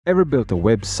Ever built a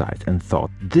website and thought,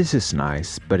 this is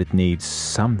nice, but it needs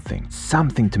something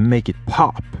to make it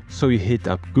pop? So you hit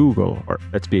up Google, or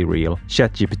let's be real,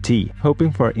 ChatGPT, hoping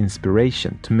for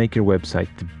inspiration to make your website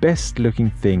the best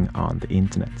looking thing on the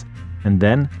internet. And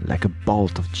then, like a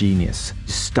bolt of genius,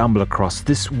 you stumble across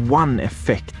this one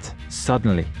effect.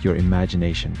 Suddenly, your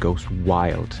imagination goes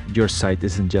wild. Your site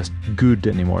isn't just good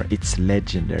anymore, it's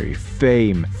legendary,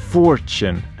 fame,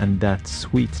 fortune, and that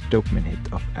sweet dopamine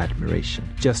hit of admiration.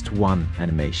 Just one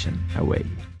animation away.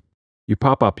 You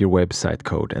pop up your website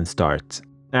code and start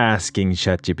asking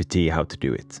ChatGPT how to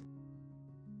do it.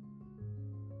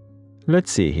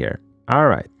 Let's see here.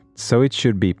 Alright, so it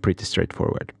should be pretty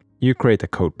straightforward. You create a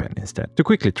code pen instead to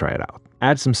quickly try it out.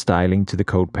 Add some styling to the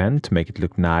code pen to make it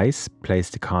look nice.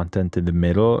 Place the content in the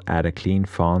middle, add a clean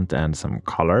font and some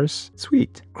colors.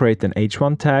 Sweet. Create an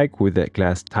H1 tag with the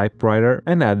class typewriter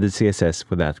and add the CSS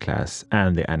for that class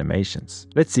and the animations.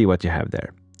 Let's see what you have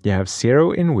there. You have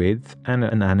 0 in width and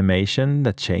an animation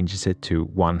that changes it to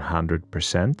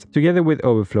 100%. Together with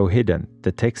overflow hidden,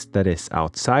 the text that is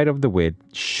outside of the width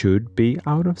should be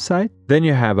out of sight. Then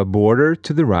you have a border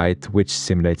to the right which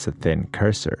simulates a thin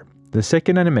cursor. The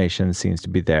second animation seems to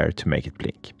be there to make it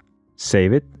blink.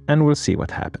 Save it and we'll see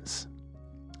what happens.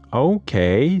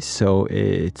 Okay, so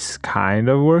it's kind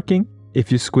of working. If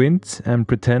you squint and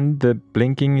pretend the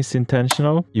blinking is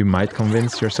intentional, you might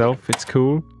convince yourself it's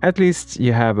cool. At least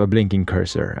you have a blinking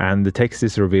cursor and the text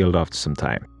is revealed after some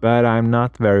time. But I'm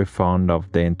not very fond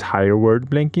of the entire word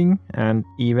blinking, and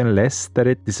even less that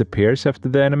it disappears after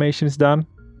the animation is done.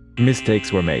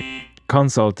 Mistakes were made.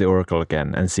 Consult the Oracle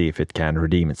again and see if it can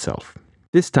redeem itself.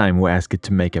 This time we ask it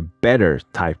to make a better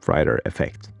typewriter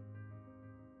effect.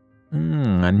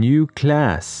 A new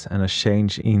class and a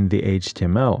change in the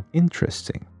HTML.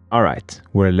 Interesting. Alright,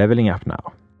 we're leveling up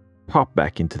now. Pop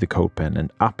back into the code pen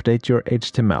and update your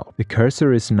HTML. The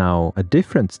cursor is now a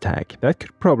different tag. That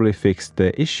could probably fix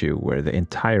the issue where the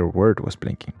entire word was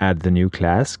blinking. Add the new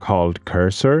class called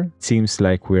cursor. Seems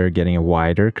like we're getting a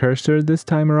wider cursor this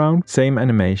time around. Same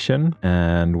animation,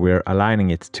 and we're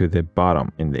aligning it to the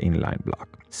bottom in the inline block.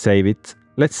 Save it.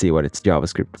 Let's see what its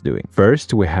JavaScript is doing.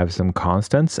 First, we have some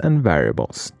constants and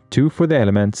variables. 2 for the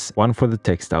elements, 1 for the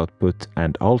text output,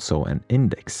 and also an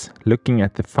index. Looking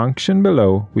at the function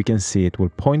below, we can see it will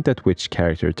point at which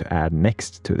character to add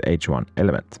next to the H1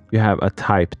 element. You have a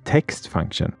type text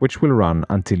function, which will run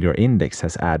until your index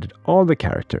has added all the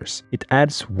characters. It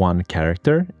adds 1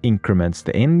 character, increments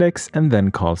the index, and then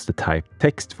calls the type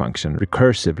text function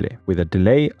recursively with a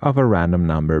delay of a random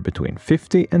number between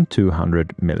 50 and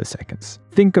 200 milliseconds.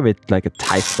 Think of it like a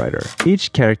typewriter.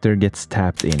 Each character gets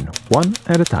tapped in one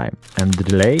at a time, and the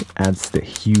delay adds the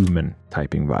human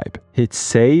typing vibe. Hit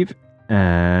save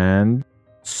and...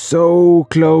 so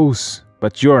close!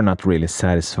 But you're not really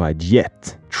satisfied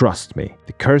yet. Trust me,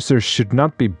 the cursor should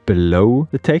not be below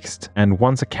the text, and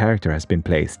once a character has been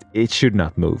placed, it should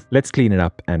not move. Let's clean it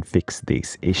up and fix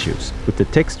these issues. With the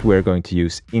text we're going to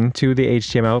use into the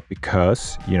HTML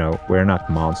because, you know, we're not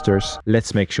monsters.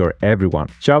 Let's make sure everyone,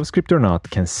 JavaScript or not,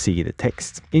 can see the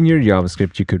text. In your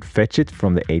JavaScript, you could fetch it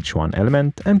from the H1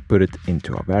 element and put it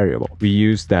into a variable. We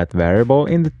use that variable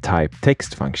in the type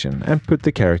text function and put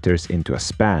the characters into a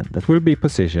span that will be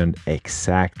positioned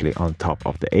exactly on top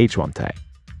of the H1 tag.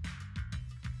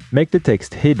 Make the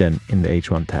text hidden in the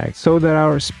H1 tag so that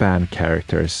our span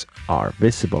characters are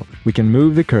visible. We can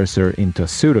move the cursor into a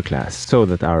pseudo class so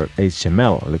that our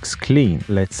HTML looks clean.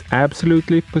 Let's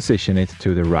absolutely position it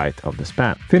to the right of the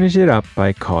span. Finish it up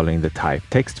by calling the type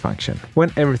text function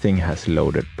when everything has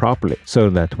loaded properly so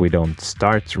that we don't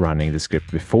start running the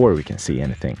script before we can see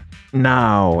anything.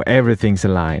 Now everything's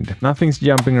aligned, nothing's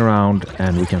jumping around,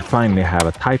 and we can finally have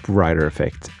a typewriter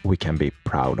effect we can be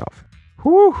proud of.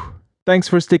 Whew! Thanks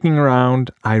for sticking around.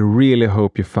 I really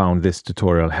hope you found this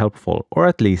tutorial helpful, or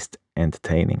at least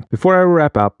entertaining. Before I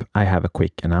wrap up, I have a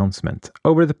quick announcement.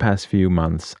 Over the past few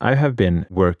months, I have been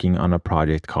working on a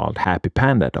project called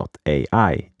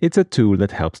happypanda.ai. It's a tool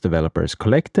that helps developers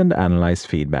collect and analyze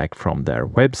feedback from their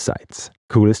websites.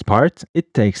 Coolest part?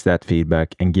 It takes that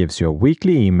feedback and gives you a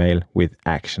weekly email with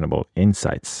actionable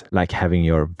insights, like having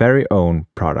your very own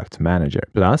product manager.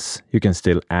 Plus, you can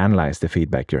still analyze the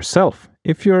feedback yourself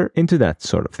if you're into that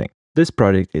sort of thing. This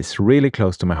project is really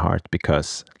close to my heart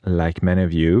because, like many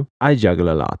of you, I juggle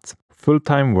a lot.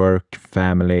 Full-time work,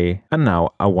 family, and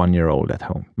now a 1-year-old at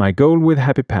home. My goal with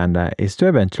Happy Panda is to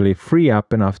eventually free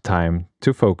up enough time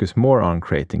to focus more on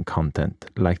creating content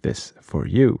like this for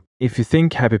you. If you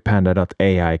think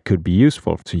happypanda.ai could be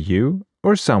useful to you,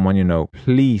 or someone you know,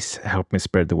 please help me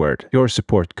spread the word. Your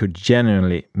support could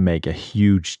genuinely make a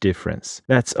huge difference.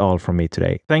 That's all from me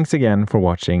today. Thanks again for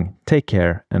watching. Take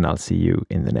care, and I'll see you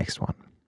in the next one.